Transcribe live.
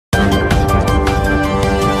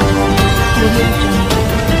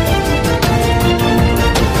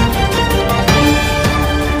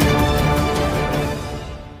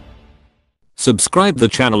Subscribe the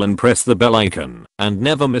channel and press the bell icon, and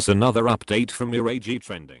never miss another update from your AG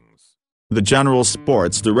Trendings. The General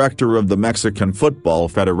Sports Director of the Mexican Football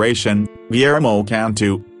Federation, Guillermo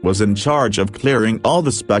Cantu, was in charge of clearing all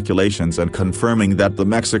the speculations and confirming that the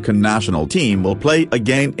Mexican national team will play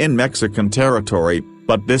again in Mexican territory,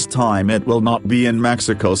 but this time it will not be in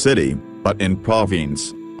Mexico City, but in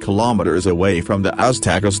province, kilometers away from the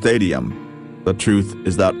Azteca Stadium. The truth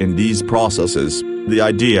is that in these processes, the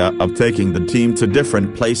idea of taking the team to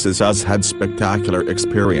different places has had spectacular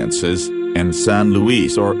experiences, in San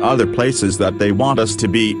Luis or other places that they want us to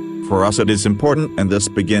be. For us it is important in this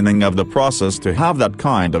beginning of the process to have that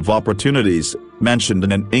kind of opportunities, mentioned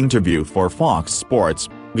in an interview for Fox Sports,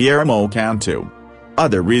 Guillermo Cantu.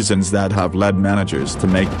 Other reasons that have led managers to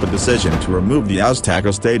make the decision to remove the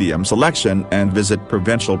Azteca Stadium selection and visit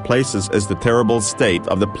provincial places is the terrible state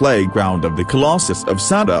of the playground of the Colossus of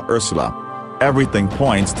Santa Ursula. Everything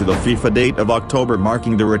points to the FIFA date of October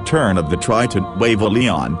marking the return of the Triton Nuevo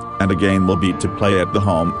Leon, and a game will be to play at the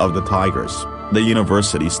home of the Tigers, the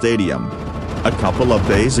University Stadium. A couple of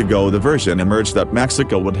days ago the version emerged that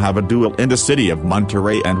Mexico would have a duel in the city of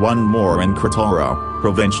Monterrey and one more in Querétaro,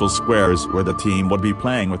 provincial squares where the team would be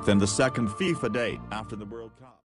playing within the second FIFA date after the World Cup.